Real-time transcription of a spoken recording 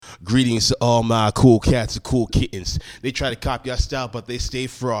Greetings to all my cool cats and cool kittens. They try to copy our style, but they stay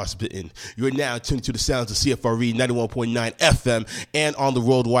frostbitten. You're now tuned to the sounds of CFRE 91.9 FM and on the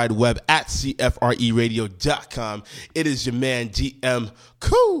World Wide Web at CFREradio.com. It is your man, DM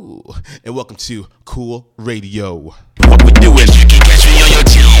Cool, and welcome to Cool Radio. What we do is you can catch me on your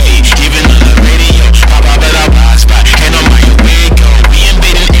TV, even on the radio. Pop up at our blind spot, and on my way go. We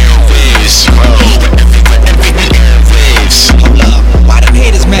invading airwaves. Everything airwaves. Hold up, why them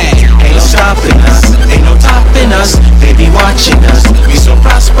haters mad? Ain't no stopping us, ain't no topping us. They be watching us, we so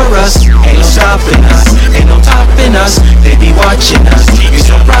prosperous. Ain't no stopping us, ain't no topping us. They be watching us, we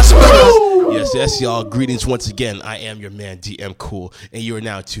so prosperous. Yes, y'all. Greetings once again. I am your man, DM Cool, and you are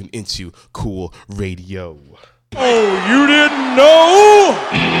now tuned into Cool Radio. Oh, you didn't know?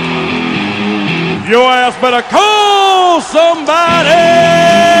 Your ass better call somebody!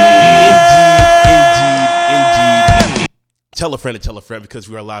 Indeed. Tell a friend, because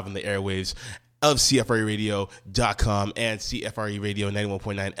we are live on the airwaves of CFREradio.com and CFRE Radio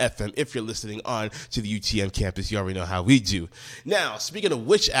 91.9 FM. If you're listening on to the UTM campus, you already know how we do. Now, speaking of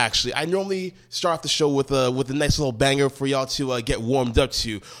which, actually, I normally start off the show with a nice little banger for y'all to get warmed up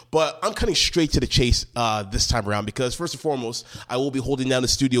to, but I'm cutting straight to the chase this time around because, first and foremost, I will be holding down the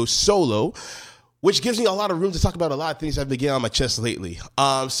studio solo, which gives me a lot of room to talk about a lot of things I've been getting on my chest lately.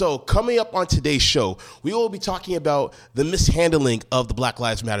 So coming up on today's show, we will be talking about the mishandling of the Black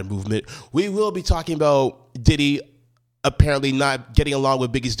Lives Matter movement. We will be talking about Diddy apparently not getting along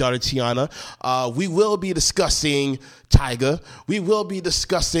with Biggie's daughter, Tiana. We will be discussing Tyga. We will be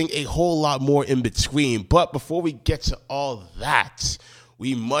discussing a whole lot more in between. But before we get to all that,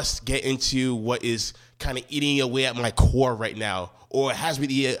 we must get into what is kind of eating away at my core right now, or has been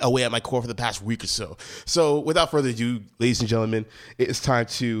eating away at my core for the past week or so. So without further ado, ladies and gentlemen, it is time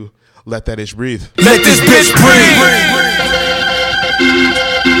to let that ish breathe. Let this bitch breathe!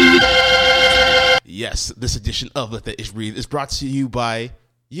 Yes, this edition of Let That Ish Breathe is brought to you by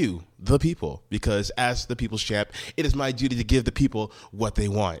you, the people, because as the people's champ, it is my duty to give the people what they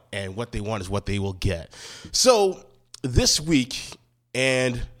want, and what they want is what they will get. So this week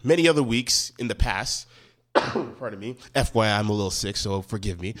and many other weeks in the past, pardon me, FYI, I'm a little sick, so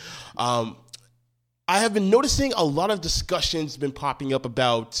forgive me. I have been noticing a lot of discussions been popping up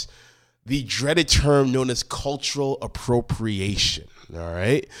about the dreaded term known as cultural appropriation. All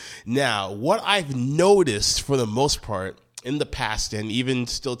right. Now, what I've noticed for the most part in the past, and even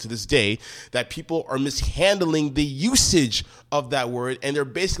still to this day, that people are mishandling the usage of that word, and they're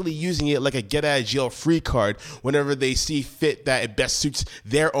basically using it like a get out of jail free card whenever they see fit that it best suits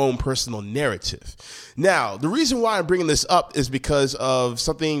their own personal narrative. Now, the reason why I'm bringing this up is because of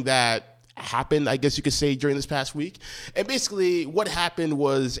something that happened, I guess you could say, during this past week. And basically what happened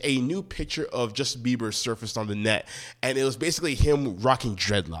was a new picture of Justin Bieber surfaced on the net, and it was basically him rocking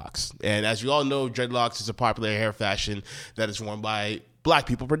dreadlocks. And as you all know, dreadlocks is a popular hair fashion that is worn by black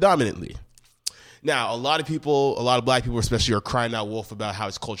people predominantly. Now, a lot of black people especially, are crying out wolf about how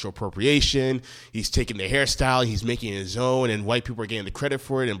it's cultural appropriation. He's taking the hairstyle, he's making it his own, and white people are getting the credit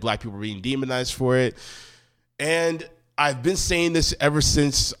for it, and black people are being demonized for it. And I've been saying this ever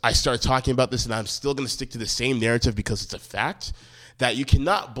since I started talking about this, and I'm still going to stick to the same narrative because it's a fact that you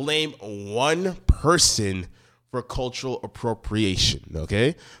cannot blame one person for cultural appropriation,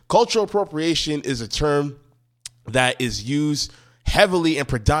 okay? Cultural appropriation is a term that is used heavily and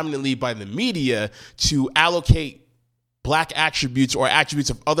predominantly by the media to allocate black attributes or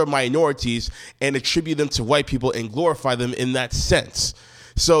attributes of other minorities and attribute them to white people and glorify them in that sense.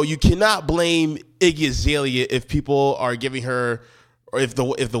 So you cannot blame Iggy Azalea if people are giving her, or if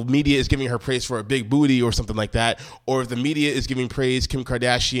the media is giving her praise for a big booty or something like that, or if the media is giving praise Kim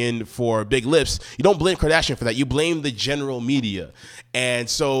Kardashian for big lips. You don't blame Kardashian for that. You blame the general media. And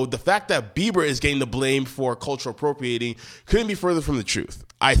so the fact that Bieber is getting the blame for cultural appropriating couldn't be further from the truth.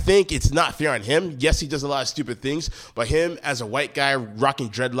 I think it's not fair on him. Yes, he does a lot of stupid things, but him as a white guy rocking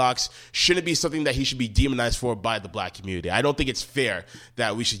dreadlocks shouldn't be something that he should be demonized for by the black community. I don't think it's fair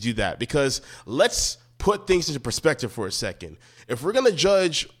that we should do that, because let's put things into perspective for a second. If we're going to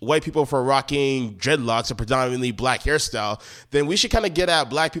judge white people for rocking dreadlocks, a predominantly black hairstyle, then we should kind of get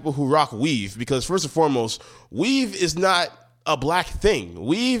at black people who rock weave, because first and foremost, weave is not a black thing.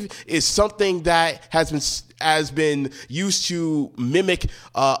 Weave is something that has been used to mimic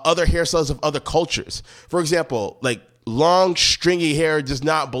other hairstyles of other cultures. For example, like long stringy hair does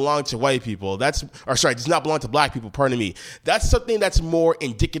not belong to white people. Does not belong to black people, pardon me. That's something that's more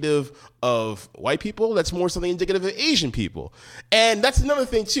indicative of white people. That's more something indicative of Asian people. And that's another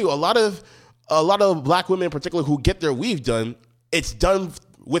thing too. A lot of black women in particular who get their weave done, it's done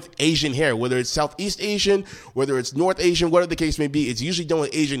with Asian hair, whether it's Southeast Asian, whether it's North Asian, whatever the case may be, it's usually done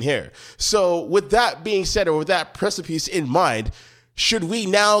with Asian hair. So with that being said, or with that precipice in mind, should we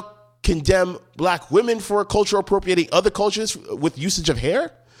now condemn black women for cultural appropriating other cultures with usage of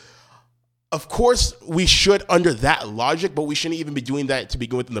hair? Of course, we should under that logic, but we shouldn't even be doing that to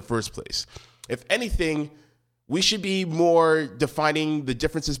begin with in the first place. If anything, we should be more defining the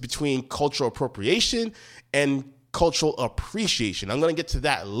differences between cultural appropriation and cultural appreciation. I'm going to get to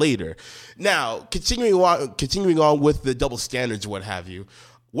that later. Now, continuing on with the double standards, what have you,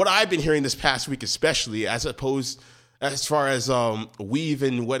 what I've been hearing this past week, especially as far as weave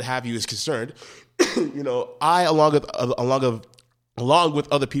and what have you is concerned, I, along with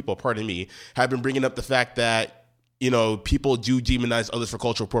other people, have been bringing up the fact that, people do demonize others for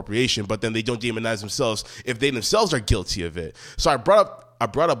cultural appropriation, but then they don't demonize themselves if they themselves are guilty of it. So I brought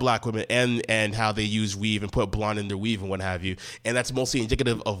up black women and how they use weave and put blonde in their weave and what have you. And that's mostly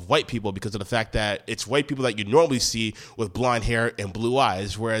indicative of white people because of the fact that it's white people that you normally see with blonde hair and blue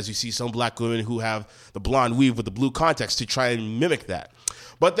eyes, whereas you see some black women who have the blonde weave with the blue context to try and mimic that.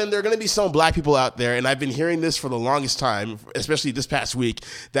 But then there are going to be some black people out there, and I've been hearing this for the longest time, especially this past week,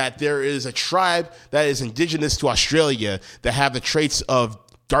 that there is a tribe that is indigenous to Australia that have the traits of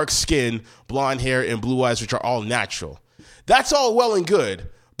dark skin, blonde hair, and blue eyes, which are all natural. That's all well and good,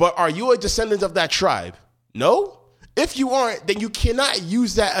 but are you a descendant of that tribe? No? If you aren't, then you cannot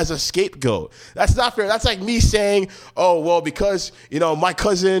use that as a scapegoat. That's not fair. That's like me saying, oh, well, because, my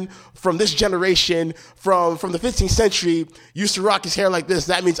cousin from this generation, from the 15th century, used to rock his hair like this,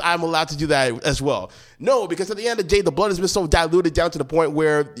 that means I'm allowed to do that as well. No, because at the end of the day, the blood has been so diluted down to the point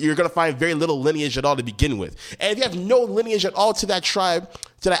where you're going to find very little lineage at all to begin with. And if you have no lineage at all to that tribe,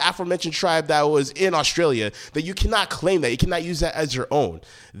 to that aforementioned tribe that was in Australia, then you cannot claim that. You cannot use that as your own.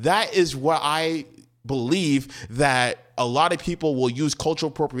 That is what I believe, that a lot of people will use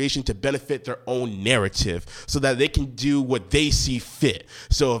cultural appropriation to benefit their own narrative so that they can do what they see fit.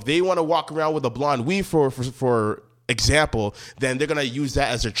 So if they want to walk around with a blonde weave, for example, then they're going to use that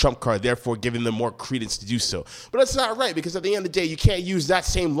as their trump card, therefore giving them more credence to do so. But that's not right, because at the end of the day, you can't use that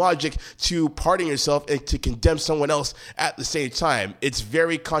same logic to pardon yourself and to condemn someone else at the same time. It's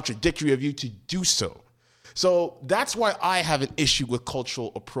very contradictory of you to do so. So that's why I have an issue with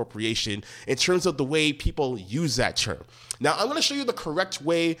cultural appropriation in terms of the way people use that term. Now, I'm going to show you the correct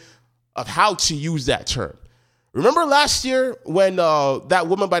way of how to use that term. Remember last year when that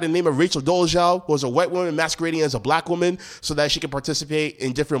woman by the name of Rachel Dolezal was a white woman masquerading as a black woman so that she could participate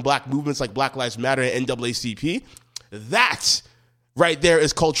in different black movements like Black Lives Matter and NAACP? That right there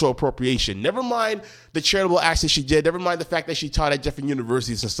is cultural appropriation. Never mind the charitable acts that she did. Never mind the fact that she taught at different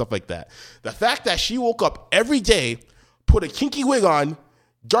universities and stuff like that. The fact that she woke up every day, put a kinky wig on,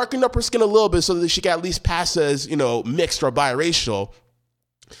 darkened up her skin a little bit so that she could at least pass as, mixed or biracial,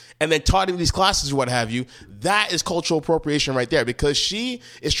 and then taught in these classes or what have you, that is cultural appropriation right there, because she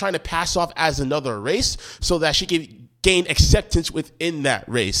is trying to pass off as another race so that she can gain acceptance within that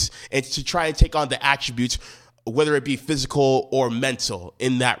race and to try and take on the attributes, whether it be physical or mental,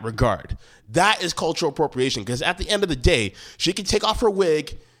 in that regard. That is cultural appropriation, because at the end of the day, she can take off her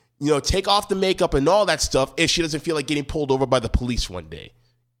wig, take off the makeup and all that stuff if she doesn't feel like getting pulled over by the police one day.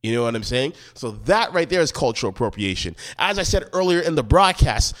 You know what I'm saying? So that right there is cultural appropriation. As I said earlier in the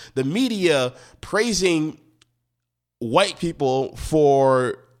broadcast, the media praising white people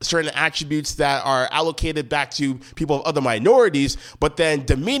for certain attributes that are allocated back to people of other minorities, but then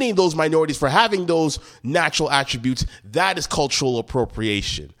demeaning those minorities for having those natural attributes, that is cultural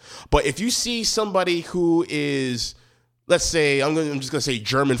appropriation. But if you see somebody who is, let's say, I'm just going to say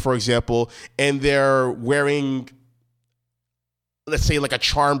German, for example, and they're wearing, let's say, like a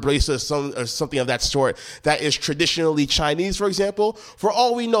charm bracelet or something of that sort that is traditionally Chinese, for example, for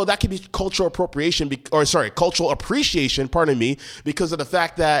all we know, that could be cultural appropriation, cultural appreciation, because of the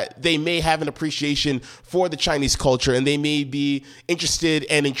fact that they may have an appreciation for the Chinese culture and they may be interested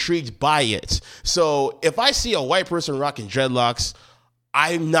and intrigued by it. So if I see a white person rocking dreadlocks,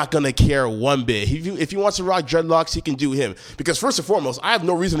 I'm not going to care one bit. If he wants to rock dreadlocks, he can do him. Because first and foremost, I have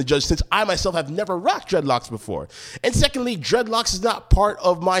no reason to judge, since I myself have never rocked dreadlocks before. And secondly, dreadlocks is not part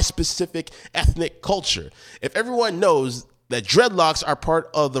of my specific ethnic culture. If everyone knows that dreadlocks are part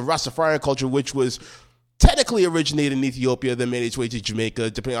of the Rastafarian culture, which was technically originated in Ethiopia, then made its way to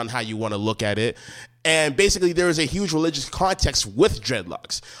Jamaica, depending on how you want to look at it. And basically, there is a huge religious context with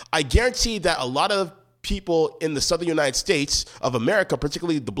dreadlocks. I guarantee that a lot of people in the southern United States of America,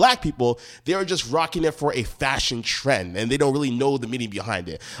 particularly the black people, they are just rocking it for a fashion trend, and they don't really know the meaning behind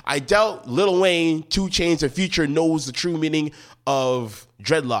it. I doubt Lil Wayne, 2 Chainz, and Future knows the true meaning of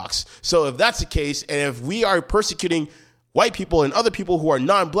dreadlocks. So if that's the case, and if we are persecuting white people and other people who are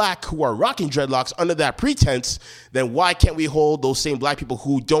non-black who are rocking dreadlocks under that pretense, then why can't we hold those same black people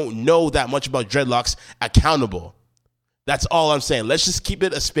who don't know that much about dreadlocks accountable? That's all I'm saying. Let's just keep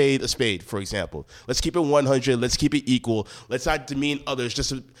it a spade, for example. Let's keep it 100. Let's keep it equal. Let's not demean others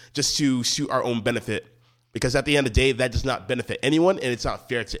just to suit our own benefit, because at the end of the day, that does not benefit anyone, and it's not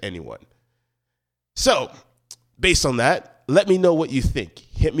fair to anyone. So, based on that, let me know what you think.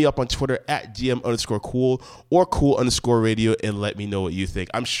 Hit me up on Twitter at DM_cool or cool_radio and let me know what you think.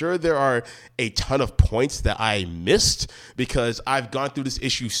 I'm sure there are a ton of points that I missed because I've gone through this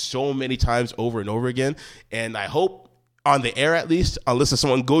issue so many times over and over again. And I hope on the air, at least, unless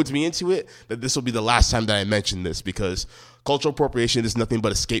someone goads me into it, that this will be the last time that I mention this, because cultural appropriation is nothing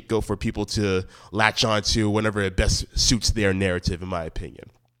but a scapegoat for people to latch on to whenever it best suits their narrative, in my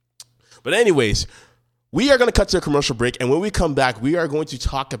opinion. But anyways, we are going to cut to a commercial break, and when we come back, we are going to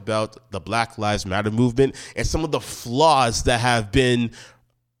talk about the Black Lives Matter movement and some of the flaws that have been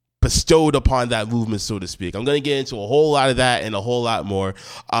bestowed upon that movement, so to speak. I'm going to get into a whole lot of that and a whole lot more.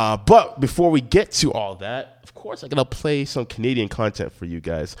 But before we get to all that, of course, I'm going to play some Canadian content for you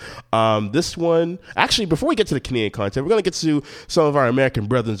guys. This one, actually, before we get to the Canadian content, we're going to get to some of our American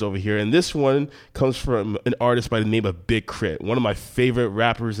brethren over here. And this one comes from an artist by the name of Big Crit, one of my favorite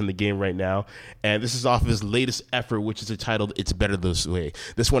rappers in the game right now. And this is off of his latest effort, which is entitled It's Better This Way.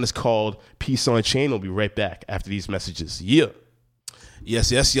 This one is called Peace on Chain. We'll be right back after these messages. Yeah.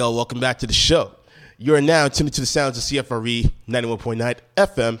 Yes, y'all. Welcome back to the show. You are now tuned to the sounds of CFRE 91.9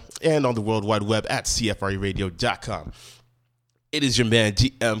 FM and on the World Wide Web at CFREradio.com. It is your man,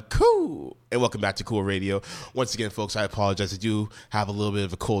 GM Cool, and welcome back to Cool Radio. Once again, folks, I apologize. I do have a little bit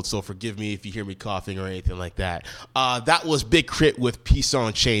of a cold, so forgive me if you hear me coughing or anything like that. That was Big Crit with Peace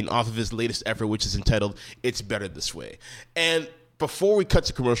on Chain off of his latest effort, which is entitled It's Better This Way. And before we cut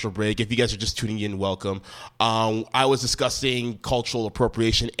to commercial break, if you guys are just tuning in, welcome. I was discussing cultural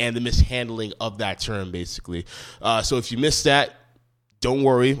appropriation and the mishandling of that term, basically. So if you missed that, don't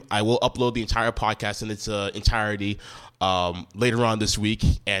worry. I will upload the entire podcast in its entirety later on this week,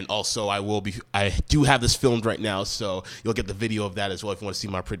 and also I do have this filmed right now, so you'll get the video of that as well if you want to see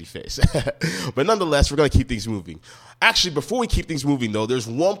my pretty face. But nonetheless, we're going to keep things moving. Actually, before we keep things moving, though, there's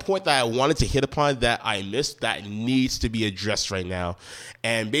one point that I wanted to hit upon that I missed that needs to be addressed right now.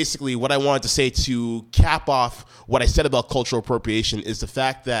 And basically, what I wanted to say to cap off what I said about cultural appropriation is the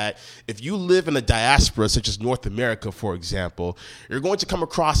fact that if you live in a diaspora, such as North America, for example, you're going to come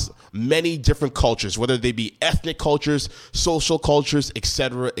across many different cultures, whether they be ethnic cultures, social cultures,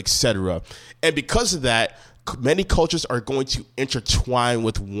 etc., etc. And because of that, many cultures are going to intertwine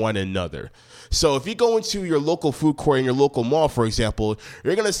with one another. So if you go into your local food court in your local mall, for example,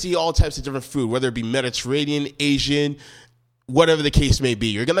 you're going to see all types of different food, whether it be Mediterranean, Asian, whatever the case may be.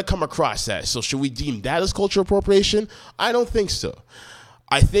 You're going to come across that. So should we deem that as cultural appropriation? I don't think so.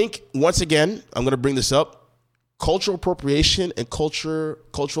 I think, once again, I'm going to bring this up. Cultural appropriation and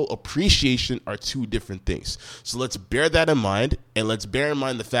cultural appreciation are two different things. So let's bear that in mind, and let's bear in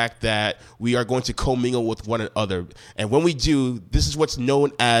mind the fact that we are going to commingle with one another. And when we do, this is what's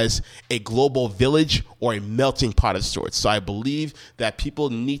known as a global village or a melting pot of sorts. So I believe that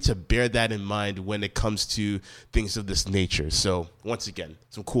people need to bear that in mind when it comes to things of this nature. So once again,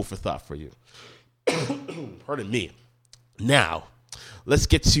 some cool for thought for you. Pardon me. Now, let's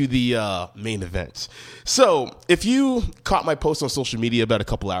get to the main event. So if you caught my post on social media about a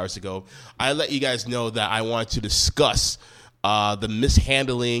couple hours ago, I let you guys know that I wanted to discuss the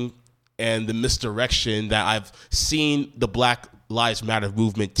mishandling and the misdirection that I've seen the Black Lives Matter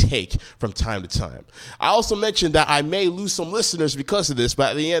movement take from time to time. I also mentioned that I may lose some listeners because of this,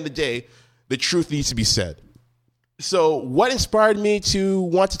 but at the end of the day, the truth needs to be said. So what inspired me to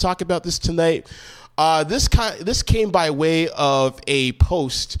want to talk about this tonight? This came by way of a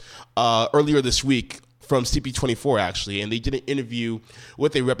post earlier this week from CP24, actually, and they did an interview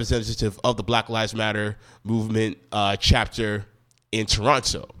with a representative of the Black Lives Matter movement chapter in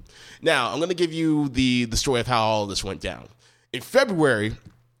Toronto. Now, I'm going to give you the story of how all this went down. In February,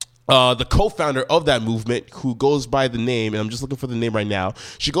 the co-founder of that movement, who goes by the name, and I'm just looking for the name right now,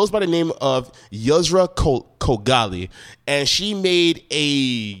 she goes by the name of Yusra Kogali, and she made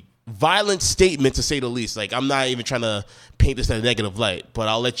a violent statement, to say the least. Like, I'm not even trying to paint this in a negative light, but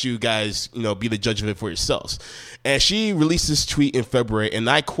I'll let you guys, be the judge of it for yourselves. And she released this tweet in February, and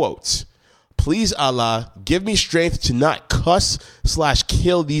I quote, "Please, Allah, give me strength to not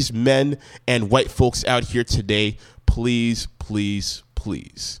cuss/kill these men and white folks out here today. Please, please,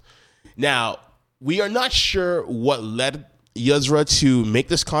 please." Now, we are not sure what led Yusra to make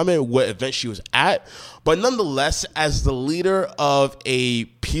this comment, what event she was at. But nonetheless, as the leader of a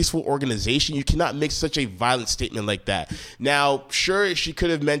peaceful organization, you cannot make such a violent statement like that. Now, sure, she could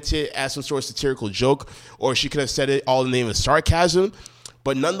have meant it as some sort of satirical joke, or she could have said it all in the name of sarcasm.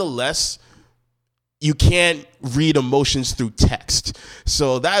 But nonetheless, you can't read emotions through text.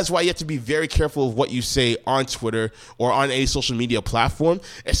 So that is why you have to be very careful of what you say on Twitter or on any social media platform,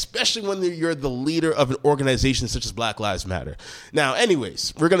 especially when you're the leader of an organization such as Black Lives Matter. Now,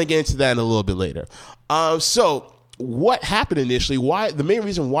 anyways, we're going to get into that in a little bit later. So what happened initially, the main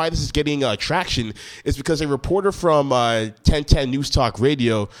reason why this is getting traction is because a reporter from 1010 News Talk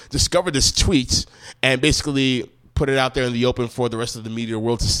Radio discovered this tweet and basically put it out there in the open for the rest of the media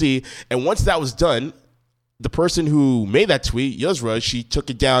world to see. And once that was done, the person who made that tweet, Yusra, she took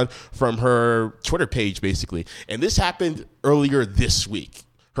it down from her Twitter page, basically. And this happened earlier this week,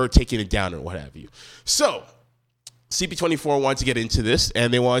 her taking it down or what have you. So CP24 wanted to get into this,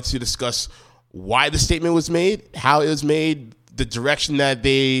 and they wanted to discuss why the statement was made, how it was made, the direction that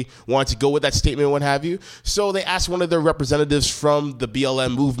they wanted to go with that statement, what have you. So they asked one of their representatives from the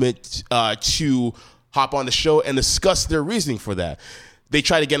BLM movement to hop on the show and discuss their reasoning for that. They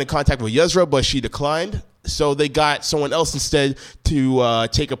tried to get in contact with Yusra, but she declined. So they got someone else instead to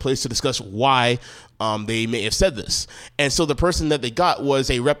take her place to discuss why they may have said this. And so the person that they got was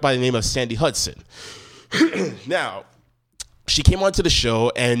a rep by the name of Sandy Hudson. Now, she came onto the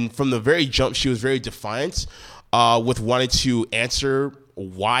show, and from the very jump, she was very defiant with wanting to answer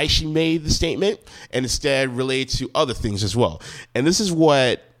why she made the statement and instead relate to other things as well. And this is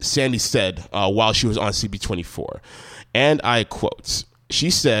what Sandy said while she was on CB24. And I quote, she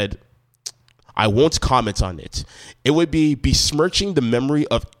said, "I won't comment on it. It would be besmirching the memory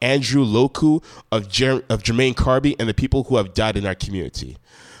of Andrew Loku, of Jermaine Carby, and the people who have died in our community."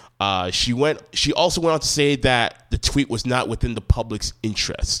 She also went on to say that the tweet was not within the public's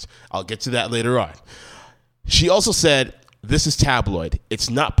interest. I'll get to that later on. She also said, "This is tabloid. It's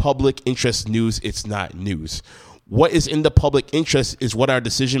not public interest news. It's not news. What is in the public interest is what our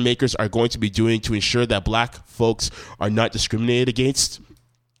decision makers are going to be doing to ensure that black folks are not discriminated against,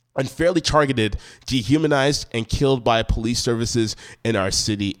 unfairly targeted, dehumanized, and killed by police services in our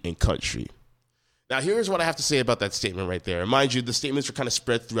city and country." Now, here's what I have to say about that statement right there. And mind you, the statements were kind of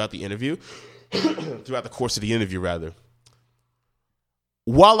spread throughout the interview, throughout the course of the interview, rather.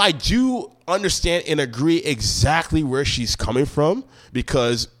 While I do understand and agree exactly where she's coming from,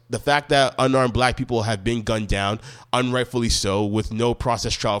 because the fact that unarmed black people have been gunned down, unrightfully so, with no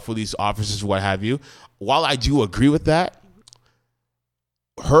process trial for these officers, what have you, while I do agree with that,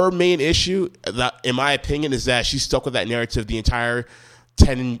 her main issue, that, in my opinion, is that she stuck with that narrative the entire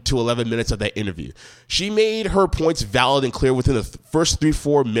 10 to 11 minutes of that interview. She made her points valid and clear within the first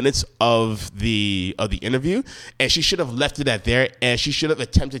 3-4 minutes of the interview, and she should have left it at there, and she should have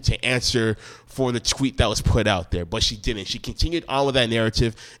attempted to answer for the tweet that was put out there, but she didn't. She continued on with that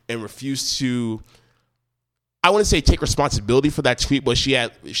narrative and refused to, I wouldn't say take responsibility for that tweet, but she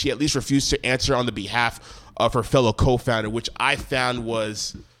at least refused to answer on the behalf of her fellow co-founder, which I found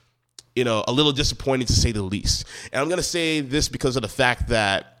was, a little disappointing to say the least. And I'm going to say this because of the fact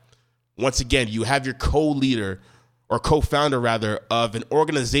that, once again, you have your co-leader or co-founder, rather, of an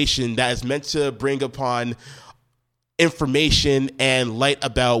organization that is meant to bring upon information and light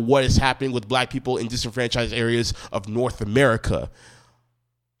about what is happening with black people in disenfranchised areas of North America.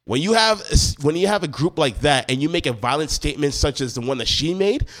 When you have a group like that and you make a violent statement such as the one that she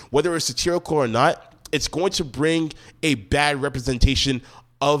made, whether it's satirical or not, it's going to bring a bad representation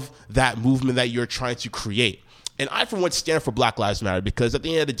of that movement that you're trying to create. And I, for one, stand for Black Lives Matter, because at the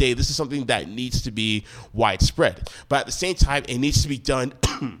end of the day, this is something that needs to be widespread. But at the same time, it needs to be done,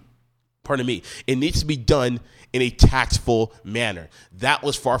 pardon me, it needs to be done in a tactful manner. That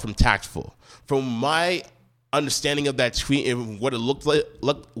was far from tactful. From my understanding of that tweet and what it looked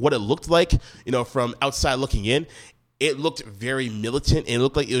like, from outside looking in, it looked very militant, and it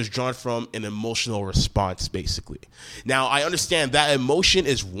looked like it was drawn from an emotional response, basically. Now, I understand that emotion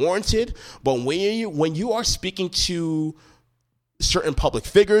is warranted, but when you are speaking to certain public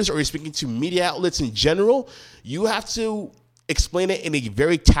figures or you're speaking to media outlets in general, you have to explain it in a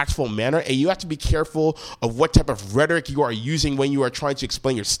very tactful manner, and you have to be careful of what type of rhetoric you are using when you are trying to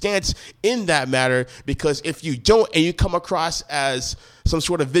explain your stance in that matter, because if you don't and you come across as some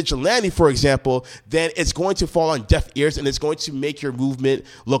sort of vigilante, for example, then it's going to fall on deaf ears and it's going to make your movement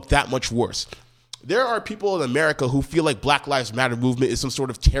look that much worse. There are people in America who feel like Black Lives Matter movement is some sort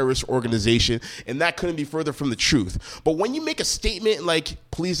of terrorist organization, and that couldn't be further from the truth. But when you make a statement like,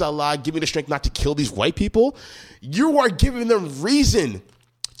 "Please Allah, give me the strength not to kill these white people," you are giving them reason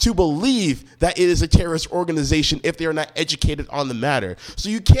to believe that it is a terrorist organization if they are not educated on the matter. So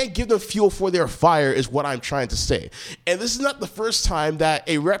you can't give them fuel for their fire is what I'm trying to say. And this is not the first time that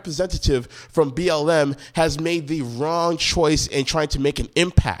a representative from BLM has made the wrong choice in trying to make an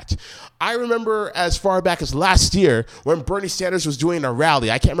impact. I remember as far back as last year when Bernie Sanders was doing a rally.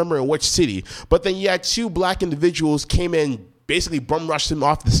 I can't remember in which city, but then you had two black individuals came in, basically bum rushed him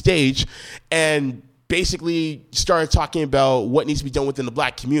off the stage and basically started talking about what needs to be done within the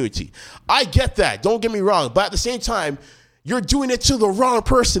black community. I get that. Don't get me wrong. But at the same time, you're doing it to the wrong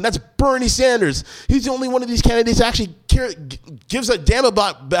person. That's Bernie Sanders. He's the only one of these candidates that actually gives a damn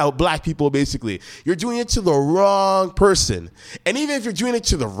about black people, basically. You're doing it to the wrong person. And even if you're doing it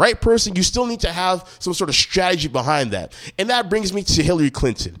to the right person, you still need to have some sort of strategy behind that. And that brings me to Hillary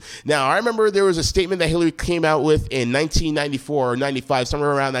Clinton. Now, I remember there was a statement that Hillary came out with in 1994 or 95,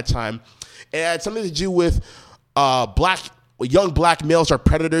 somewhere around that time. It had something to do with young black males are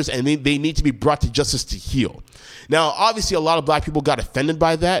predators and they need to be brought to justice to heal. Now, obviously, a lot of black people got offended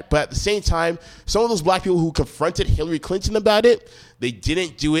by that, but at the same time, some of those black people who confronted Hillary Clinton about it, they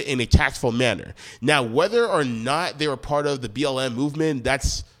didn't do it in a tactful manner. Now, whether or not they were part of the BLM movement,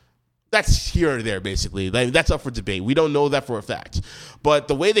 that's here or there, basically. That's up for debate. We don't know that for a fact. But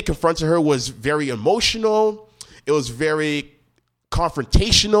the way they confronted her was very emotional. It was very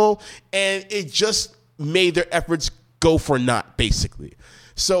confrontational, and it just made their efforts go for naught, basically.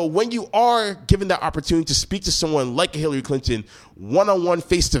 So when you are given that opportunity to speak to someone like Hillary Clinton, one-on-one,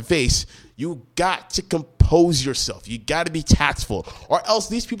 face-to-face, you got to compose yourself. You got to be tactful, or else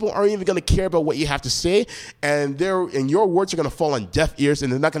these people aren't even going to care about what you have to say, and your words are going to fall on deaf ears,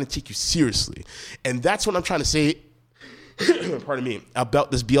 and they're not going to take you seriously. And that's what I'm trying to say pardon me, about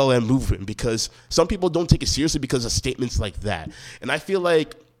this BLM movement, because some people don't take it seriously because of statements like that. And I feel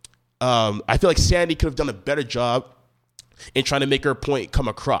like Sandy could have done a better job in trying to make her point come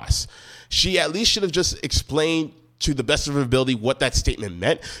across. She at least should have just explained to the best of her ability what that statement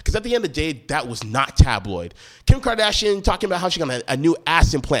meant, because at the end of the day, that was not tabloid. Kim Kardashian talking about how she got a new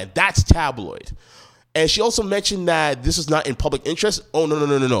ass implant, that's tabloid. And she also mentioned that this is not in public interest. Oh,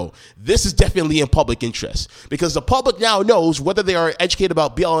 no. This is definitely in public interest, because the public now knows, whether they are educated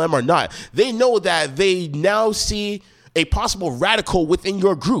about BLM or not, they know that they now see a possible radical within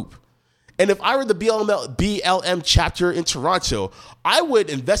your group. And if I were the BLM chapter in Toronto, I would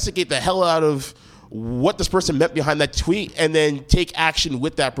investigate the hell out of what this person meant behind that tweet and then take action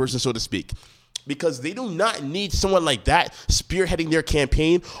with that person, so to speak. Because they do not need someone like that spearheading their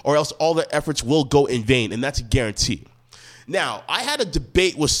campaign, or else all their efforts will go in vain, and that's a guarantee. Now, I had a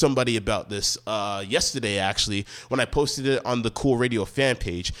debate with somebody about this yesterday, actually, when I posted it on the Cool Radio fan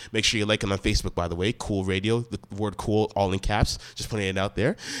page. Make sure you like it on Facebook, by the way. Cool Radio, the word cool, all in caps. Just putting it out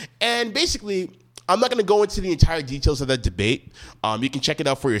there. And basically, I'm not going to go into the entire details of that debate. You can check it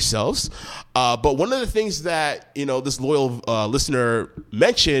out for yourselves. But one of the things that, this loyal listener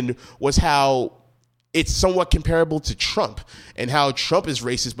mentioned was how it's somewhat comparable to Trump, and how Trump is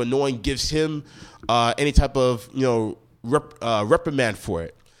racist, but no one gives him any type of, reprimand for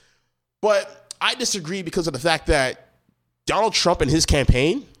it. But I disagree, because of the fact that Donald Trump and his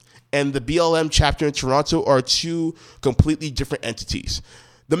campaign and the BLM chapter in Toronto are two completely different entities.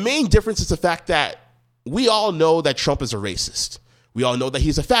 The main difference is the fact that we all know that Trump is a racist. We all know that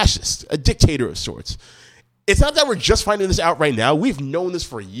he's a fascist, a dictator of sorts. It's not that we're just finding this out right now. We've known this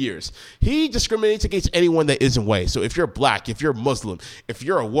for years. He discriminates against anyone that isn't white. So if you're black, if you're Muslim, if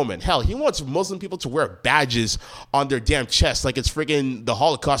you're a woman, hell, he wants Muslim people to wear badges on their damn chest like it's friggin' the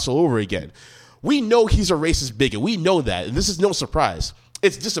Holocaust all over again. We know he's a racist bigot. We know that, and this is no surprise.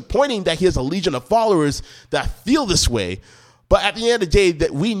 It's disappointing that he has a legion of followers that feel this way, but at the end of the day,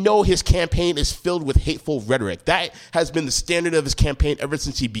 that we know his campaign is filled with hateful rhetoric. That has been the standard of his campaign ever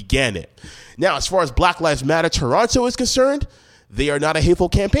since he began it. Now, as far as Black Lives Matter Toronto is concerned, they are not a hateful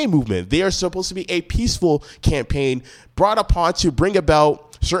campaign movement. They are supposed to be a peaceful campaign brought upon to bring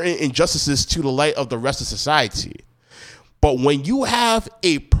about certain injustices to the light of the rest of society. But when you have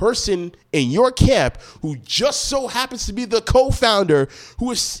a person in your camp who just so happens to be the co-founder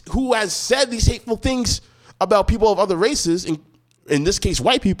who has said these hateful things about people of other races, in this case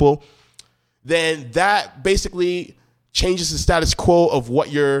white people, then that basically changes the status quo of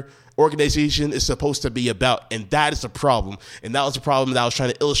what your organization is supposed to be about, and that is a problem. And that was a problem that I was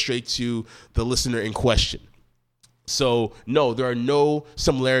trying to illustrate to the listener in question. So no, there are no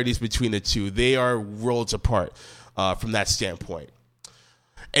similarities between the two. They are worlds apart from that standpoint.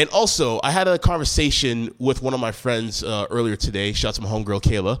 And also, I had a conversation with one of my friends earlier today. Shout out to my homegirl,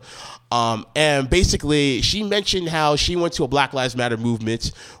 Kayla. And basically, she mentioned how she went to a Black Lives Matter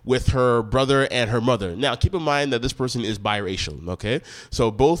movement with her brother and her mother. Now, keep in mind that this person is biracial, okay?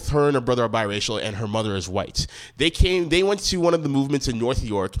 So both her and her brother are biracial, and her mother is white. They went to one of the movements in North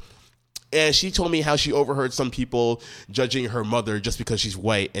York, and she told me how she overheard some people judging her mother just because she's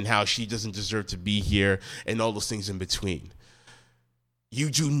white and how she doesn't deserve to be here and all those things in between.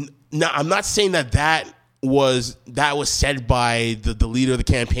 I'm not saying that was said by the leader of the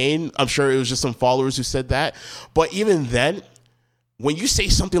campaign. I'm sure it was just some followers who said that. But even then, when you say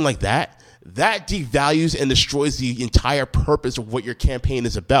something like that devalues and destroys the entire purpose of what your campaign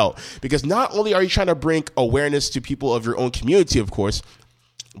is about. Because not only are you trying to bring awareness to people of your own community, of course,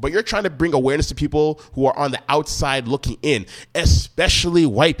 but you're trying to bring awareness to people who are on the outside looking in, especially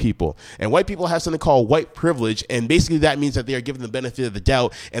white people. And white people have something called white privilege, and basically that means that they are given the benefit of the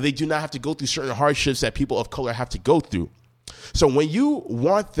doubt, and they do not have to go through certain hardships that people of color have to go through. So when you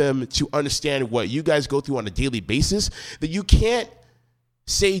want them to understand what you guys go through on a daily basis, that you can't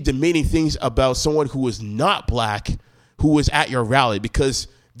say demeaning things about someone who is not black, who is at your rally, because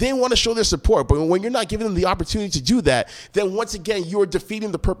they want to show their support. But when you're not giving them the opportunity to do that, then once again, you're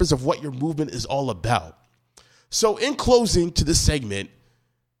defeating the purpose of what your movement is all about. So in closing to this segment,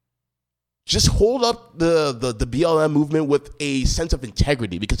 just hold up the BLM movement with a sense of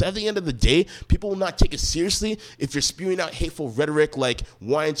integrity, because at the end of the day, people will not take it seriously if you're spewing out hateful rhetoric like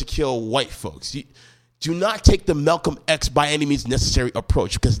wanting to kill white folks. Do not take the Malcolm X by any means necessary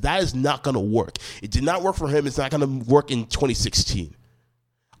approach, because that is not going to work. It did not work for him. It's not going to work in 2016.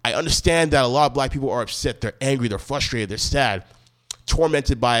 I understand that a lot of black people are upset, they're angry, they're frustrated, they're sad,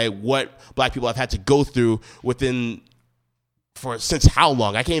 tormented by what black people have had to go through since how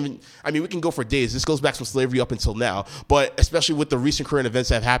long? We can go for days. This goes back from slavery up until now, but especially with the recent current events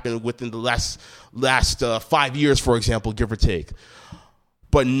that have happened within the last 5 years, for example, give or take.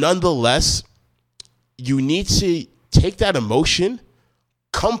 But nonetheless, you need to take that emotion,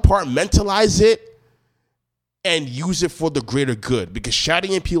 compartmentalize it, and use it for the greater good. Because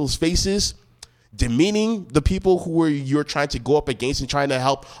shouting in people's faces, demeaning the people who you're trying to go up against and trying to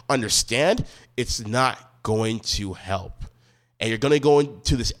help understand, it's not going to help. And you're going to go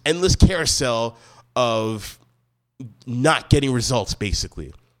into this endless carousel of not getting results,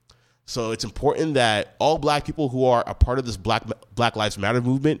 basically. So it's important that all black people who are a part of this Black Lives Matter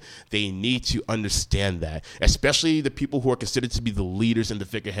movement, they need to understand that, especially the people who are considered to be the leaders and the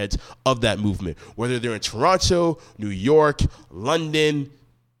figureheads of that movement, whether they're in Toronto, New York, London,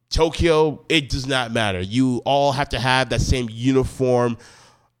 Tokyo, it does not matter. You all have to have that same uniform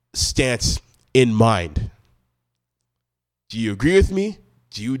stance in mind. Do you agree with me?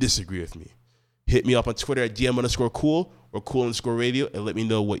 Do you disagree with me? Hit me up on Twitter at DM_cool or cool_radio and let me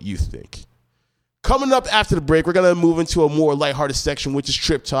know what you think. Coming up after the break, we're going to move into a more lighthearted section, which is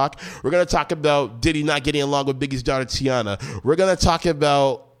Trip Talk. We're going to talk about Diddy not getting along with Biggie's daughter, Tiana. We're going to talk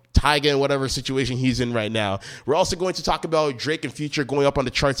about Tyga and whatever situation he's in right now. We're also going to talk about Drake and Future going up on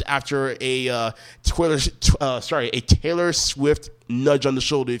the charts after a Taylor Swift nudge on the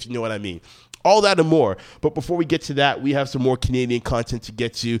shoulder, if you know what I mean. All that and more. But before we get to that, we have some more Canadian content to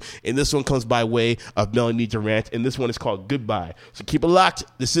get to. And this one comes by way of Melanie Durant. And this one is called Goodbye. So keep it locked.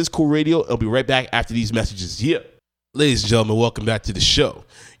 This is Cool Radio. I'll be right back after these messages. Yeah. Ladies and gentlemen, welcome back to the show.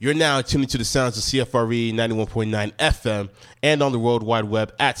 You're now tuning to the sounds of CFRE 91.9 FM and on the World Wide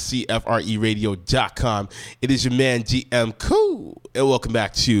Web at CFREradio.com. It is your man, DM Cool. And welcome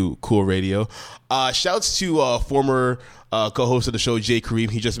back to Cool Radio. Shouts to former co-host of the show, Jay Kareem.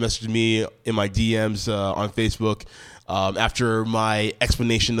 He just messaged me in my DMs on Facebook after my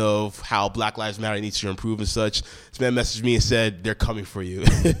explanation of how Black Lives Matter needs to improve and such. This man messaged me and said, they're coming for you.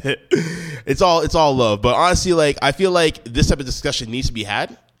 It's all love. But honestly, I feel like this type of discussion needs to be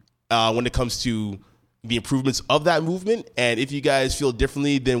had when it comes to the improvements of that movement. And if you guys feel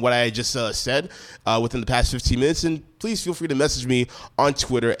differently than what I just said within the past 15 minutes, and please feel free to message me on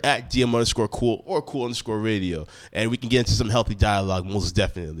Twitter at DM_cool or cool_radio. And we can get into some healthy dialogue, most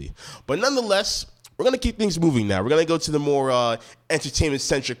definitely. But nonetheless, we're going to keep things moving now. We're going to go to the more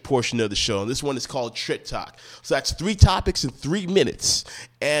entertainment-centric portion of the show. And this one is called Trip Talk. So that's 3 topics in 3 minutes.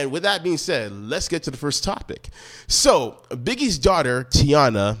 And with that being said, let's get to the first topic. So Biggie's daughter,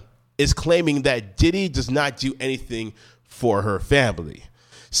 Tiana, is claiming that Diddy does not do anything for her family.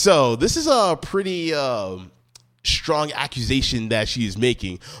 So this is a pretty strong accusation that she is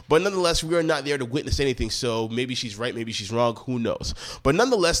making. But nonetheless, we are not there to witness anything. So maybe she's right, maybe she's wrong. Who knows? But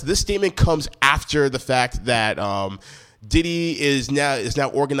nonetheless, this statement comes after the fact that Diddy is now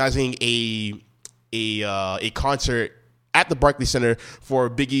organizing a concert at the Barclays Center for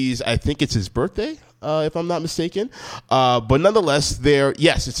Biggie's, I think it's his birthday, if I'm not mistaken. But nonetheless,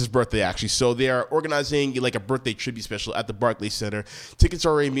 yes, it's his birthday actually. So they are organizing like a birthday tribute special at the Barclays Center. Tickets are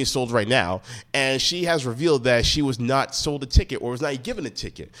already being sold right now. And she has revealed that she was not sold a ticket or was not given a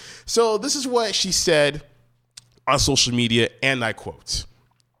ticket. So this is what she said on social media, and I quote,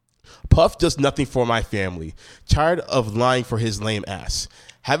 "Puff does nothing for my family. Tired of lying for his lame ass.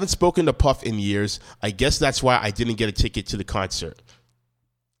 Haven't spoken to Puff in years. I guess that's why I didn't get a ticket to the concert.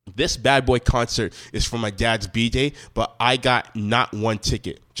 This Bad Boy concert is for my dad's B-Day, but I got not one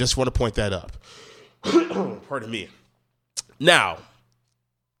ticket. Just want to point that up." Pardon me. Now,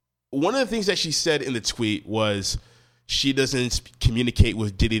 one of the things that she said in the tweet was she doesn't communicate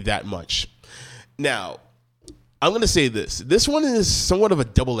with Diddy that much. Now, I'm going to say this. This one is somewhat of a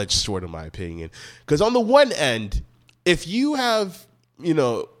double-edged sword in my opinion. Because on the one end, if you have,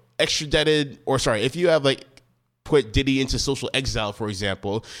 if you have like put Diddy into social exile, for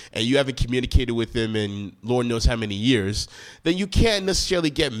example, and you haven't communicated with him in Lord knows how many years, then you can't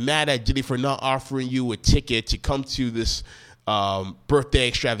necessarily get mad at Diddy for not offering you a ticket to come to this birthday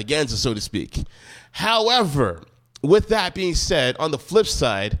extravaganza, so to speak. However, with that being said, on the flip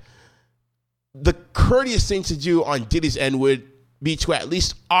side, the courteous thing to do on Diddy's end would be to at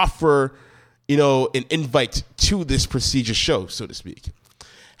least offer, an invite to this prestigious show, so to speak.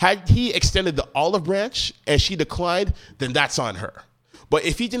 Had he extended the olive branch and she declined, then that's on her. But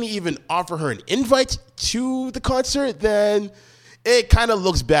if he didn't even offer her an invite to the concert, then it kind of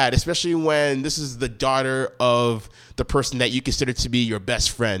looks bad, especially when this is the daughter of the person that you consider to be your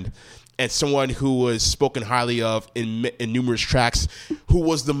best friend and someone who was spoken highly of in numerous tracks, who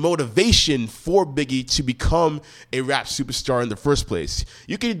was the motivation for Biggie to become a rap superstar in the first place.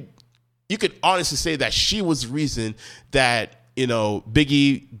 You could honestly say that she was the reason that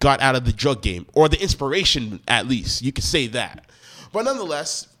Biggie got out of the drug game, or the inspiration, at least. You could say that. But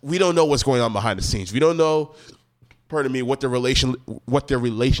nonetheless, we don't know what's going on behind the scenes. We don't know, what their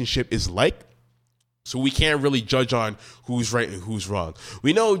relationship is like. So we can't really judge on who's right and who's wrong.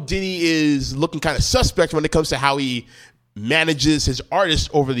 We know Diddy is looking kind of suspect when it comes to how he manages his artists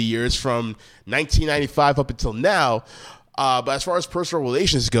over the years from 1995 up until now. But as far as personal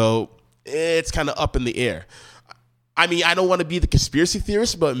relations go, it's kind of up in the air. I mean, I don't want to be the conspiracy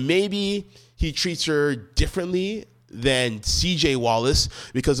theorist, but maybe he treats her differently than C.J. Wallace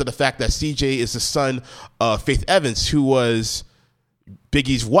because of the fact that C.J. is the son of Faith Evans, who was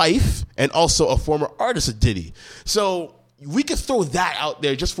Biggie's wife and also a former artist of Diddy. So we could throw that out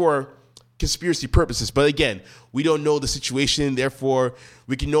there just for conspiracy purposes. But again, we don't know the situation. Therefore,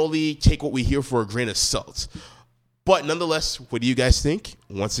 we can only take what we hear for a grain of salt. But nonetheless, what do you guys think?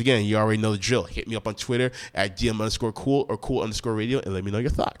 Once again, you already know the drill. Hit me up on Twitter at DM_cool or cool_radio and let me know your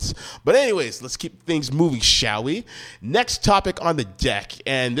thoughts. But anyways, let's keep things moving, shall we? Next topic on the deck,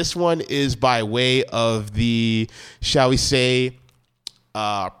 and this one is by way of the, shall we say,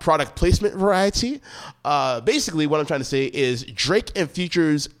 product placement variety. Basically, what I'm trying to say is Drake and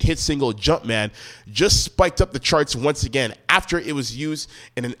Future's hit single Jumpman just spiked up the charts once again after it was used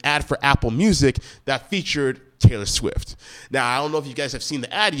in an ad for Apple Music that featured Taylor Swift. Now, I don't know if you guys have seen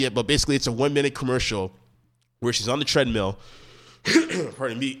the ad yet, but basically it's a 1-minute commercial where she's on the treadmill,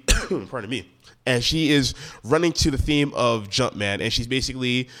 pardon me, and she is running to the theme of Jumpman, and she's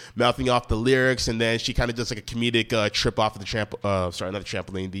basically mouthing off the lyrics, and then she kind of does like a comedic trip off of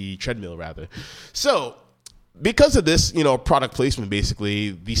the treadmill rather. So because of this, product placement,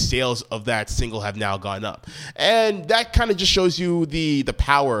 basically, the sales of that single have now gone up. And that kind of just shows you the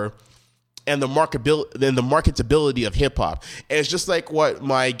power and the marketability of hip hop. And it's just like what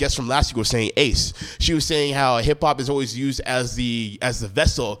my guest from last week was saying, Ace. She was saying how hip hop is always used as the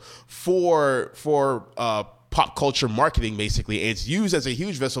vessel for pop culture marketing, basically. And it's used as a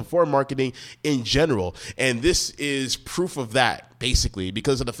huge vessel for marketing in general. And this is proof of that, basically,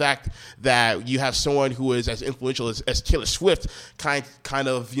 because of the fact that you have someone who is as influential as Taylor Swift, kind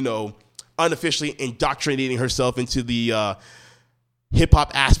of, unofficially indoctrinating herself into the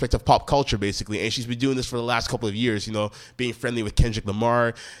hip-hop aspect of pop culture, basically. And she's been doing this for the last couple of years, being friendly with Kendrick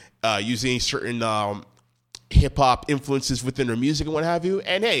Lamar, using certain hip-hop influences within her music and what have you.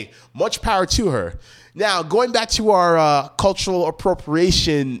 And hey, much power to her. Now, going back to our cultural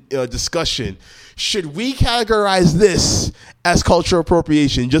appropriation discussion, should we categorize this as cultural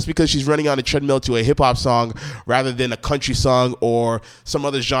appropriation just because she's running on a treadmill to a hip-hop song rather than a country song or some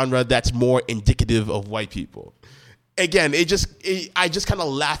other genre that's more indicative of white people? again, I just kind of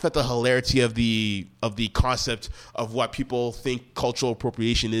laugh at the hilarity of the concept of what people think cultural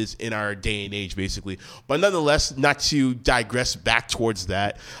appropriation is in our day and age, basically. But nonetheless, not to digress back towards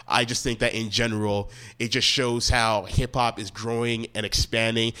that, I just think that in general, it just shows how hip hop is growing and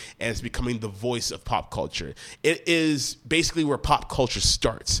expanding and it's becoming the voice of pop culture. It is basically where pop culture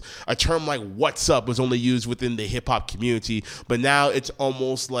starts. A term like "what's up" was only used within the hip hop community, but now it's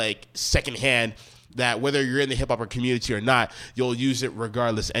almost like secondhand. That whether you're in the hip hop community or not, you'll use it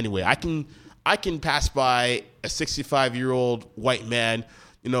regardless anyway. I can pass by a 65-year-old white man,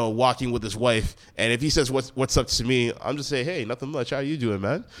 walking with his wife, and if he says what's up to me, I'm just saying, hey, nothing much. How you doing,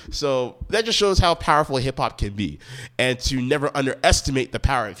 man? So that just shows how powerful hip hop can be, and to never underestimate the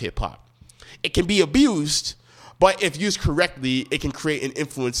power of hip hop. It can be abused, but if used correctly, it can create an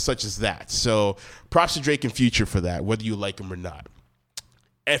influence such as that. So props to Drake and Future for that, whether you like them or not.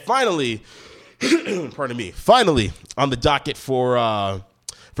 And finally. Finally, on the docket for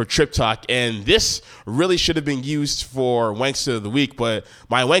Trip Talk, and this really should have been used for Wankster of the Week, but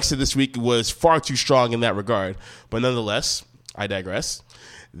my Wankster this week was far too strong in that regard. But nonetheless, I digress.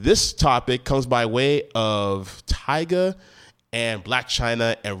 This topic comes by way of Tyga and Blac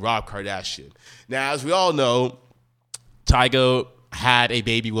Chyna and Rob Kardashian. Now, as we all know, Tyga had a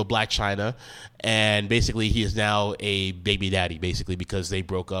baby with Blac Chyna, and basically he is now a baby daddy, basically, because they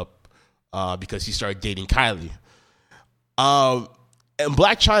broke up. Because he started dating Kylie. And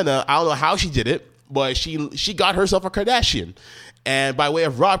Blac Chyna, I don't know how she did it, but she got herself a Kardashian. And by way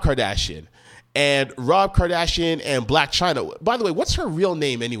of Rob Kardashian. And Rob Kardashian and Blac Chyna. By the way, what's her real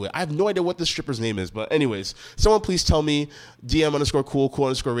name anyway? I have no idea what this stripper's name is. But anyways, someone please tell me,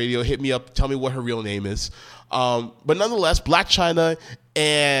 DM_cool_radio, hit me up, tell me what her real name is. But nonetheless, Blac Chyna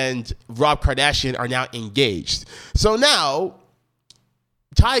and Rob Kardashian are now engaged. So now,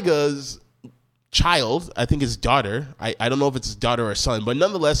 Tyga's child, I think his daughter, I don't know if it's his daughter or son, but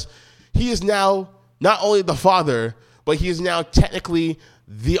nonetheless, he is now not only the father, but he is now technically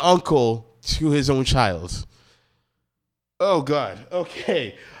the uncle to his own child. Oh, God.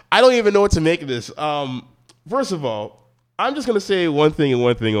 Okay. I don't even know what to make of this. First of all, I'm just going to say one thing and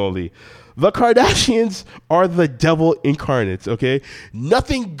one thing only. The Kardashians are the devil incarnate, okay?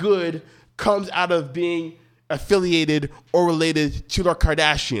 Nothing good comes out of being affiliated or related to the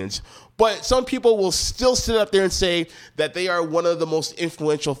Kardashians. But some people will still sit up there and say that they are one of the most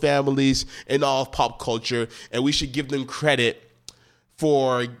influential families in all of pop culture, and we should give them credit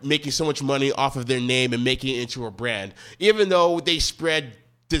for making so much money off of their name and making it into a brand, even though they spread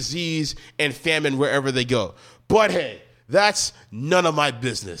disease and famine wherever they go. But hey, that's none of my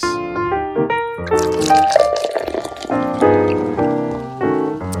business.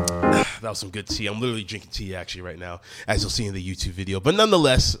 That was some good tea. I'm literally drinking tea actually right now, as you'll see in the YouTube video. But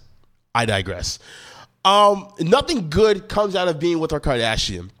nonetheless, I digress. Nothing good comes out of being with our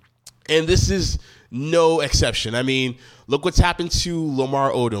Kardashian. And this is no exception. I mean, look what's happened to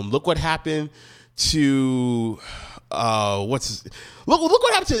Lamar Odom. Look what happened to look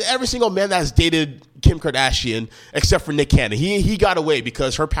what happened to every single man that's dated Kim Kardashian except for Nick Cannon. He got away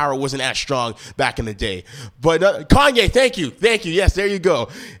because her power wasn't as strong back in the day. But Kanye, thank you. Yes, there you go.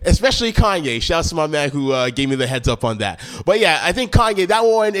 Especially Kanye. Shout out to my man who gave me the heads up on that. But yeah, I think Kanye, that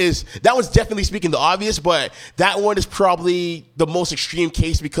one's definitely speaking the obvious, but that one is probably the most extreme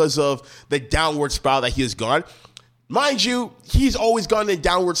case because of the downward spiral that he has gone. Mind you, he's always gone in a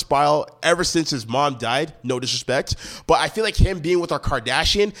downward spiral ever since his mom died. No disrespect. But I feel like him being with our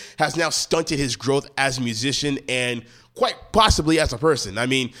Kardashian has now stunted his growth as a musician and quite possibly as a person. I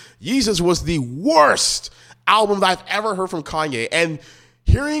mean, Yeezus was the worst album that I've ever heard from Kanye. And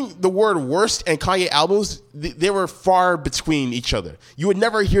hearing the word worst and Kanye albums, they were far between each other. You would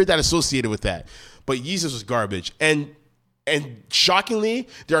never hear that associated with that. But Yeezus was garbage. And shockingly,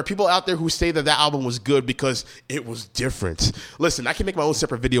 there are people out there who say that album was good because it was different. Listen, I can make my own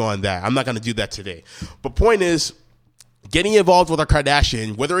separate video on that. I'm not going to do that today. But point is, getting involved with our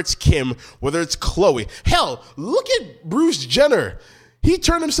Kardashian, whether it's Kim, whether it's Khloe. Hell, look at Bruce Jenner. He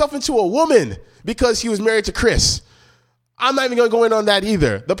turned himself into a woman because he was married to Kris. I'm not even going to go in on that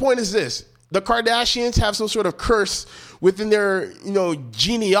either. The point is this. The Kardashians have some sort of curse within their,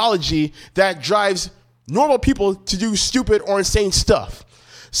 genealogy that drives normal people to do stupid or insane stuff.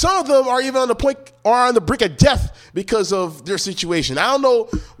 Some of them are even on the brink of death because of their situation. I don't know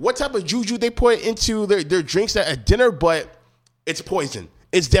what type of juju they put into their drinks at dinner, but it's poison.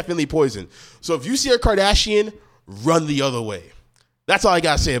 It's definitely poison. So if you see a Kardashian, run the other way. That's all I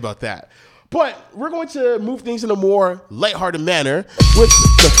got to say about that. But we're going to move things in a more lighthearted manner with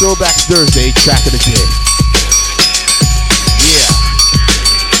the Throwback Thursday track of the day. Yeah.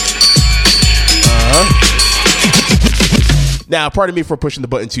 Now, pardon me for pushing the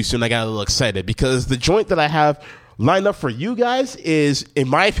button too soon. I got a little excited because the joint that I have lined up for you guys is, in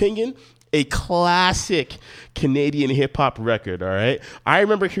my opinion, a classic Canadian hip hop record. All right, I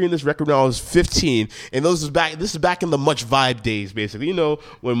remember hearing this record when I was 15, and this is back in the Much Vibe days, basically. You know,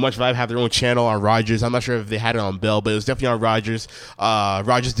 when Much Vibe had their own channel on Rogers. I'm not sure if they had it on Bell, but it was definitely on Rogers.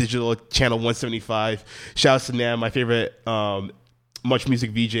 Rogers Digital Channel 175. Shout out to Nam, my favorite Much Music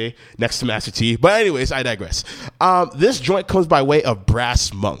VJ, next to Master T. But anyways, I digress. This joint comes by way of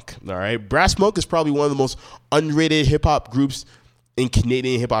Brass Monk. All right, Brass Monk is probably one of the most underrated hip hop groups in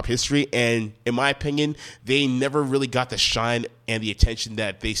Canadian hip hop history, and in my opinion, they never really got the shine and the attention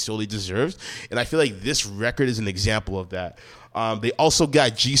that they solely deserved. And I feel like this record is an example of that. They also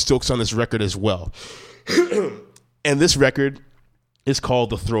got G Stokes on this record as well, and this record is called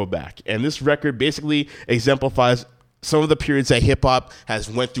The Throwback. And this record basically exemplifies some of the periods that hip-hop has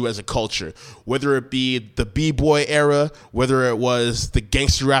went through as a culture, whether it be the b-boy era, whether it was the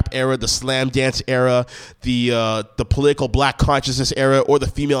gangster rap era, the slam dance era, the political black consciousness era, or the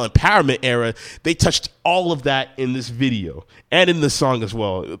female empowerment era. They touched all of that in this video and in the song as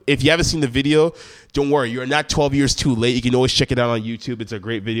well. If you haven't seen the video, don't worry, you're not 12 years too late. You can always check it out on YouTube. It's a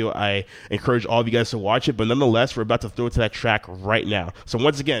great video. I encourage all of you guys to watch it, but nonetheless, we're about to throw it to that track right now. So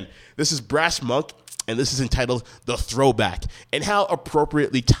once again, this is Brass Monk, and this is entitled The Throwback, and how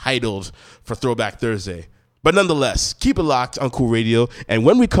appropriately titled for Throwback Thursday. But nonetheless, keep it locked on Cool Radio, and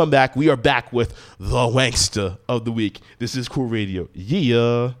when we come back, we are back with the Wankster of the Week. This is Cool Radio.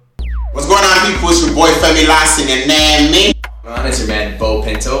 Yeah. What's going on, people? It's your boy Femi Lassie and man, It's your man Bo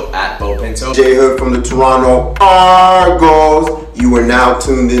Pinto at Bo Pinto. J Hood from the Toronto Argos. You are now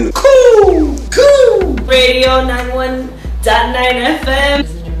tuned in to Cool Radio 91.9 FM. It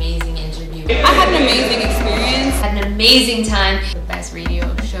was an amazing interview. I had an amazing experience. Had an amazing time. The best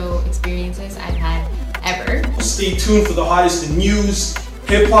radio show experiences I've had ever. Stay tuned for the hottest in news,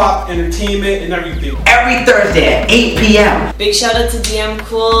 hip-hop, entertainment, and everything. Every Thursday at 8 p.m. Big shout out to DM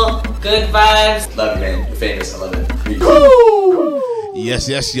Cool. Good vibes. Love you, man. You're famous. I love it.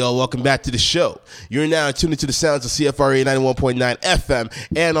 Yes, y'all. Welcome back to the show. You're now tuned into the sounds of CFRE 91.9 FM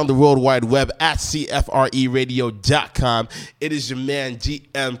and on the World Wide Web at CFREradio.com. It is your man,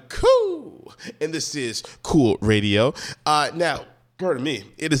 DM Cool, and this is Cool Radio. Now, pardon me,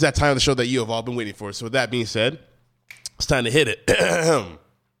 it is that time of the show that you have all been waiting for. So with that being said, it's time to hit it.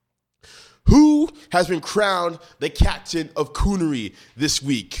 Who has been crowned the captain of coonery this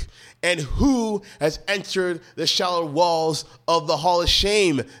week? And who has entered the shallow walls of the Hall of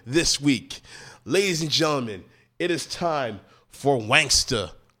Shame this week? Ladies and gentlemen, it is time for Wankster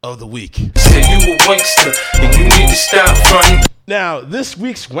of the Week. Say you a wankster, and you need to stop fronting. Now, this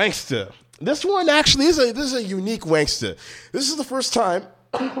week's Wankster, this one actually is a unique Wankster. This is the first time,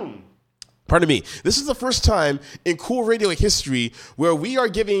 pardon me, this is the first time in Cool Radio history where we are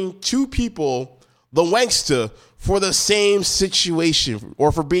giving two people the Wankster for the same situation,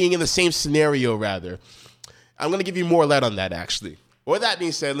 or for being in the same scenario, rather. I'm going to give you more light on that, actually. With that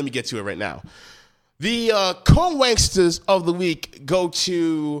being said, let me get to it right now. The co-Wanksters of the week go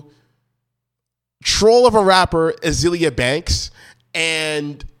to troll of a rapper, Azealia Banks,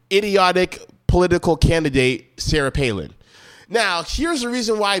 and idiotic political candidate, Sarah Palin. Now, here's the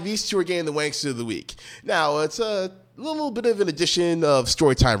reason why these two are getting the Wankster of the week. Now, it's a little bit of an addition of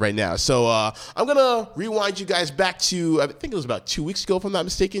story time right now. So I'm going to rewind you guys back to, I think it was about 2 weeks ago, if I'm not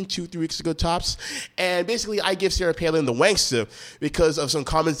mistaken, 2-3 weeks ago tops. And basically, I give Sarah Palin the Wankster because of some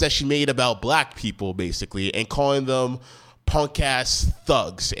comments that she made about black people, basically, and calling them punk-ass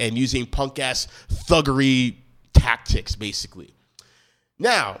thugs and using punk-ass thuggery tactics, basically.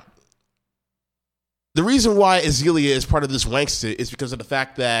 Now, the reason why Azealia is part of this Wankster is because of the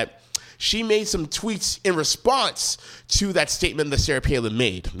fact that she made some tweets in response to that statement that Sarah Palin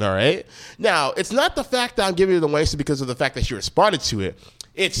made, all right? Now, it's not the fact that I'm giving her the Wankster because of the fact that she responded to it.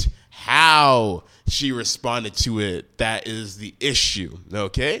 It's how she responded to it that is the issue,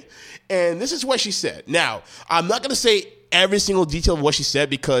 okay? And this is what she said. Now, I'm not going to say every single detail of what she said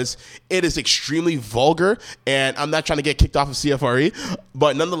because it is extremely vulgar, and I'm not trying to get kicked off of CFRE,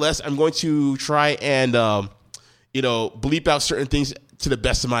 but nonetheless, I'm going to try and, bleep out certain things to the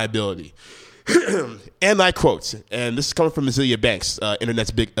best of my ability. And I quote, and this is coming from Azealia Banks, internet's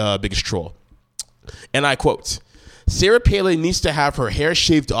biggest troll. And I quote, Sarah Palin needs to have her hair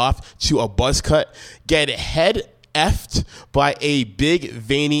shaved off to a buzz cut, get head effed by a big,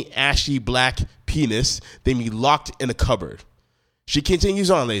 veiny, ashy black penis, then be locked in a cupboard. She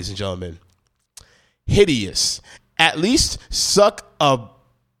continues on, ladies and gentlemen. Hideous. At least suck a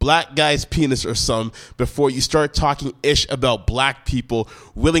black guy's penis or some before you start talking ish about black people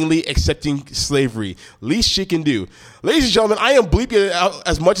willingly accepting slavery. Least she can do. Ladies and gentlemen, I am bleeping it out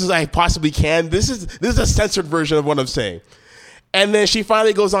as much as I possibly can. This is a censored version of what I'm saying. And then she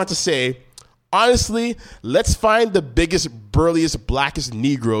finally goes on to say, honestly, let's find the biggest, burliest, blackest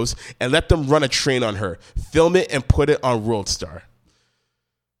Negroes and let them run a train on her. Film it and put it on World Star.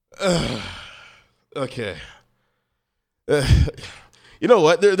 Okay. You know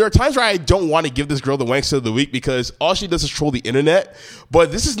what? There are times where I don't want to give this girl the wanks of the week because all she does is troll the internet.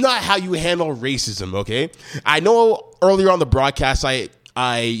 But this is not how you handle racism, okay? I know earlier on the broadcast I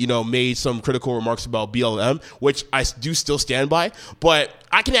made some critical remarks about BLM, which I do still stand by. But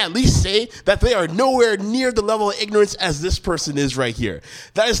I can at least say that they are nowhere near the level of ignorance as this person is right here.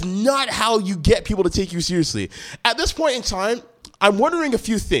 That is not how you get people to take you seriously. At this point in time, I'm wondering a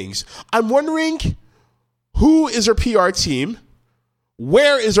few things. I'm wondering who is her PR team?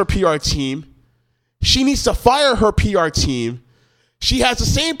 Where is her PR team? She needs to fire her PR team. She has the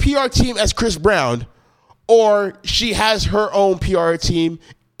same PR team as Chris Brown, or she has her own PR team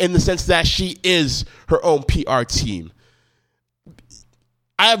in the sense that she is her own PR team.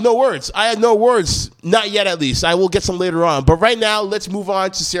 I have no words. Not yet, at least. I will get some later on. But right now, let's move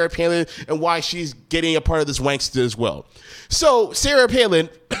on to Sarah Palin and why she's getting a part of this wankster as well. So Sarah Palin,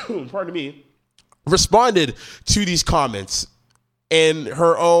 pardon me, responded to these comments in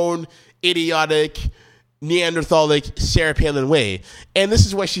her own idiotic, Neanderthalic Sarah Palin way. And this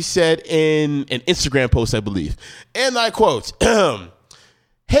is what she said in an Instagram post, I believe. And I quote,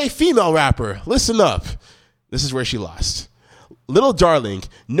 "Hey, female rapper, listen up." This is where she lost. "Little darling,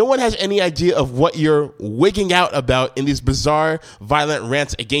 no one has any idea of what you're wigging out about in these bizarre, violent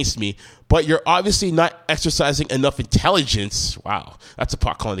rants against me, but you're obviously not exercising enough intelligence," wow, that's a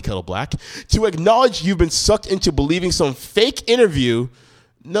pot calling the kettle black, "to acknowledge you've been sucked into believing some fake interview."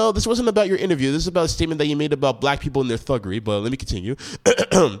 No, this wasn't about your interview. This is about a statement that you made about black people and their thuggery, but let me continue.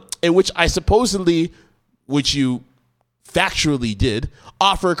 "In which I supposedly, which you factually did,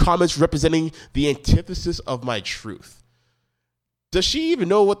 offer comments representing the antithesis of my truth." Does she even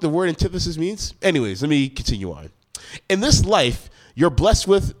know what the word antithesis means? Anyways, let me continue on. "In this life, you're blessed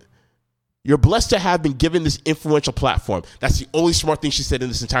to have been given this influential platform." That's the only smart thing she said in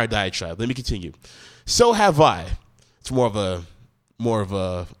this entire diatribe. Let me continue. "So have I." It's more of a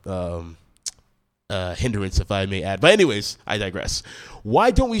hindrance, if I may add. But anyways, I digress.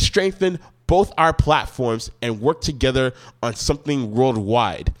 "Why don't we strengthen both our platforms and work together on something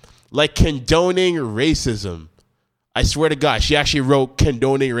worldwide, like condoning racism?" I swear to God, she actually wrote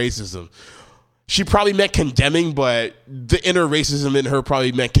condoning racism. She probably meant condemning, but the inner racism in her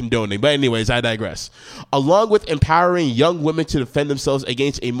probably meant condoning. But anyways, I digress. "Along with empowering young women to defend themselves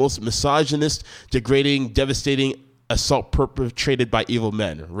against a most misogynist, degrading, devastating assault perpetrated by evil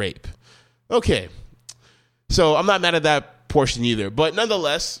men, rape." Okay. So I'm not mad at that portion either. But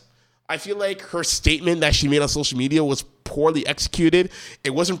nonetheless, I feel like her statement that she made on social media was poorly executed. It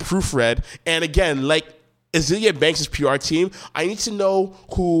wasn't proofread. And again, like Azealia Banks' PR team, I need to know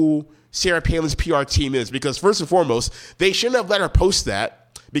who Sarah Palin's PR team is, because first and foremost, they shouldn't have let her post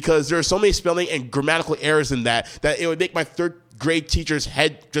that, because there are so many spelling and grammatical errors in that it would make my third grade teacher's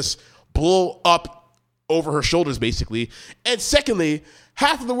head just blow up over her shoulders, basically. And secondly,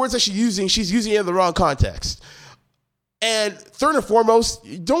 half of the words that she's using in the wrong context. And third and foremost,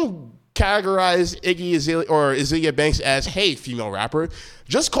 don't categorize Iggy Azalea or Azealia Banks as, "Hey, female rapper."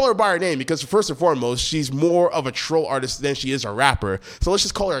 Just call her by her name, because first and foremost, she's more of a troll artist than she is a rapper. So let's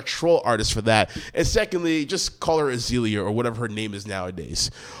just call her a troll artist for that. And secondly, just call her Azealia or whatever her name is nowadays.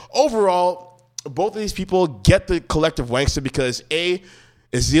 Overall, both of these people get the collective wankster because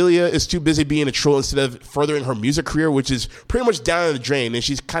Azealia is too busy being a troll instead of furthering her music career, which is pretty much down in the drain. And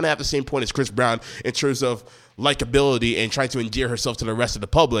she's kind of at the same point as Chris Brown in terms of likability and trying to endear herself to the rest of the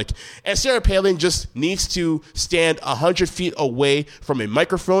public. And Sarah Palin just needs to stand 100 feet away from a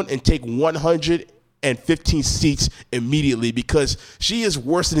microphone and take 115 seats immediately, because she is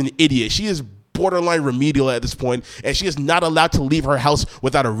worse than an idiot. She is borderline remedial at this point, and she is not allowed to leave her house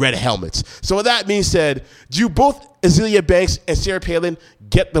without a red helmet. So with that being said, do both Azealia Banks and Sarah Palin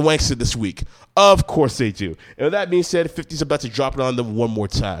get the wankster this week? Of course they do. And with that being said, 50's about to drop it on them one more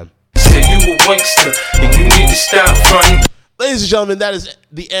time. Say you a wankster, and you need to stop fronting. Ladies and gentlemen, that is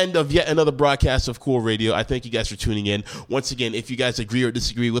the end of yet another broadcast of C.O.O.L Radio. I thank you guys for tuning in. Once again, if you guys agree or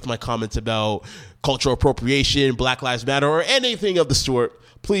disagree with my comments about cultural appropriation, Black Lives Matter, or anything of the sort,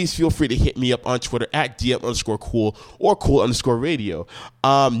 please feel free to hit me up on Twitter at DM_cool or cool_radio.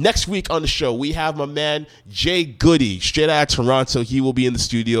 Next week on the show, we have my man Jay Goody, straight out of Toronto. He will be in the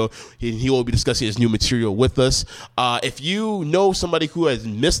studio and he will be discussing his new material with us. If you know somebody who has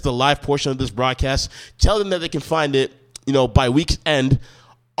missed the live portion of this broadcast, tell them that they can find it, by week's end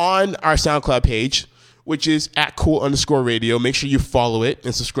on our SoundCloud page, which is at cool_radio. Make sure you follow it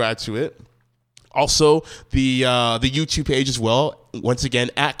and subscribe to it. Also, the YouTube page as well. Once again,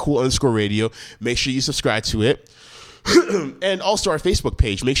 at cool_radio. Make sure you subscribe to it. And also our Facebook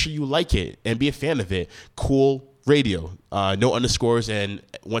page. Make sure you like it and be a fan of it. Cool Radio. No underscores. And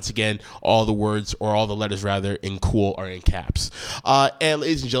once again, all the words, or all the letters rather, in cool are in caps. And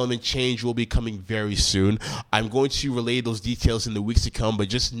ladies and gentlemen, change will be coming very soon. I'm going to relay those details in the weeks to come, but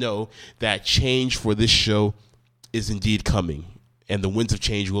just know that change for this show is indeed coming. And the winds of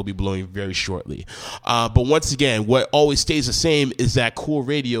change will be blowing very shortly. But once again, what always stays the same is that Cool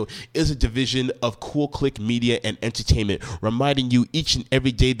Radio is a division of Cool Click Media and Entertainment, reminding you each and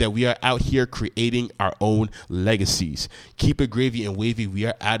every day that we are out here creating our own legacies. Keep it gravy and wavy. We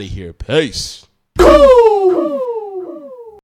are out of here. Peace. Cool.